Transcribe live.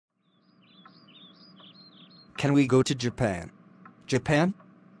Can we go to Japan? Japan?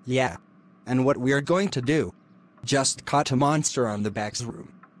 Yeah. And what we are going to do? Just caught a monster on the Backsroom.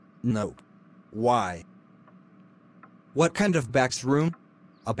 Nope. Why? What kind of Backsroom?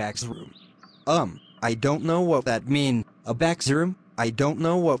 A Backsroom. I don't know what that mean. A Backsroom? I don't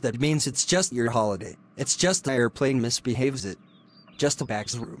know what that means. It's just your holiday. It's just the airplane misbehaves it. Just a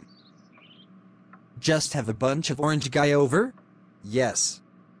Backsroom. Just have a bunch of orange guy over? Yes.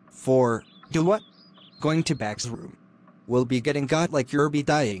 For, do what? Going to Backsroom. We'll be getting got like you'll be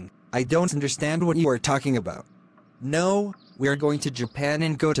dying. I don't understand what you are talking about. No, we're going to Japan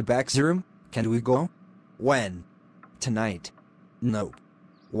and go to Backsroom. Can we go? When? Tonight. No.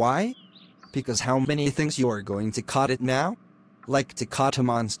 Why? Because how many things you are going to caught it now? Like to caught a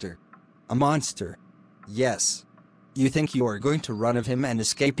monster. A monster. Yes. You think you are going to run of him and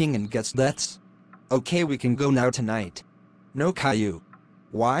escaping and gets deaths? Okay, we can go now tonight. No, Caillou.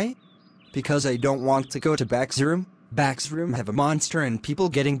 Why? Because I don't want to go to Backsroom. Backsroom have a monster and people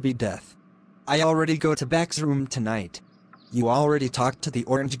getting beat death. I already go to Backsroom tonight. You already talked to the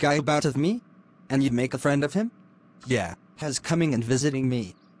orange guy about of me? And you'd make a friend of him? Yeah, has coming and visiting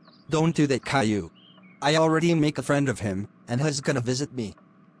me. Don't do that, Caillou. I already make a friend of him, and has gonna visit me.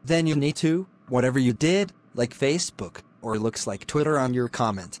 Then you need to, whatever you did, like Facebook, or looks like Twitter on your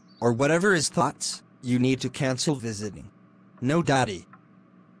comment, or whatever his thoughts, you need to cancel visiting. No, daddy.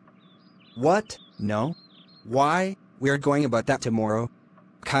 What? No? Why? We're going about that tomorrow.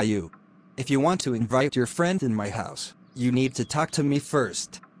 Caillou. If you want to invite your friend in my house, you need to talk to me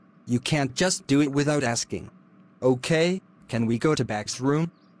first. You can't just do it without asking. Okay, can we go to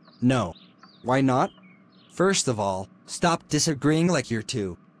Backsroom? No. Why not? First of all, stop disagreeing like you're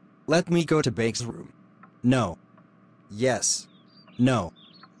two. Let me go to Backsroom. No. Yes. No.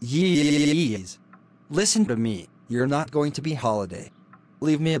 Yes. Listen to me, you're not going to be holiday.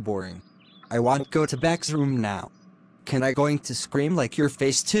 Leave me boring. I want to go to Backsroom now. Can I going to scream like your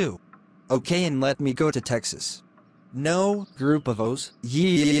face too? Okay, and let me go to Texas. No, group of O's.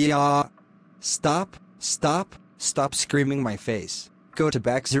 Yeah. Stop, stop, stop screaming my face. Go to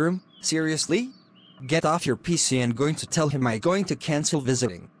Backsroom? Seriously? Get off your PC and going to tell him I'm going to cancel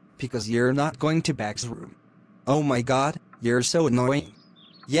visiting, because you're not going to Backsroom. Oh my god, you're so annoying.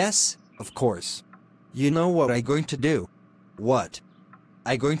 Yes, of course. You know what I going to do? What?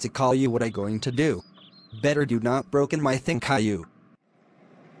 I going to call you what I going to do. Better do not broken my thing, Caillou.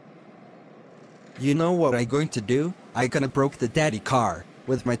 You know what I going to do? I gonna broke the daddy car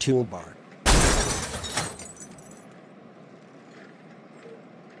with my toolbar.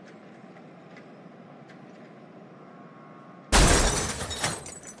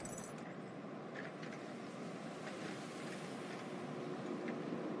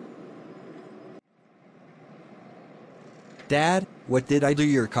 Dad, what did I do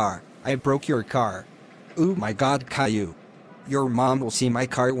your car? I broke your car. Oh my god, Caillou. Your mom will see my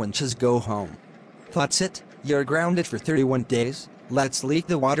car when she's go home. That's it, you're grounded for 31 days. Let's leak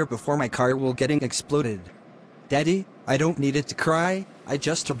the water before my car will getting exploded. Daddy, I don't need it to cry, I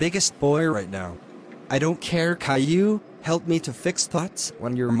just the biggest boy right now. I don't care, Caillou, help me to fix thoughts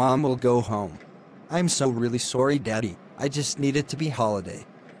when your mom will go home. I'm so really sorry, Daddy, I just need it to be holiday.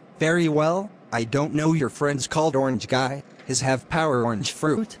 Very well, I don't know your friend's called Orange Guy, his have power orange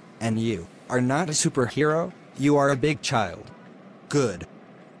fruit, and you are not a superhero, you are a big child. Good.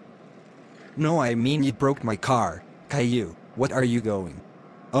 No, I mean you broke my car. Caillou, what are you going?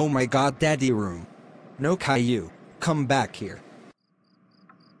 Oh my god, daddy room. No, Caillou, come back here.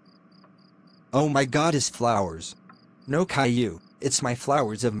 Oh my god, his flowers. No, Caillou, it's my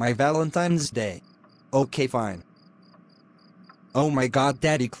flowers of my Valentine's Day. Okay, fine. Oh my god,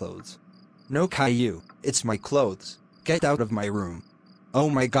 daddy clothes. No, Caillou, it's my clothes. Get out of my room. Oh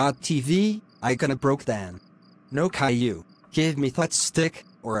my god, TV, I gonna broke then. No, Caillou, give me that stick,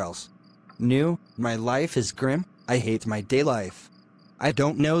 or else. No, my life is grim, I hate my day life. I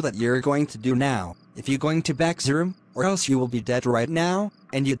don't know that you're going to do now, if you going to Backsroom, or else you will be dead right now,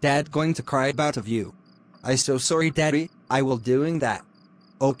 and your dad going to cry about of you. I so sorry, daddy, I will doing that.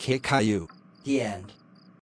 Okay, Caillou. The end.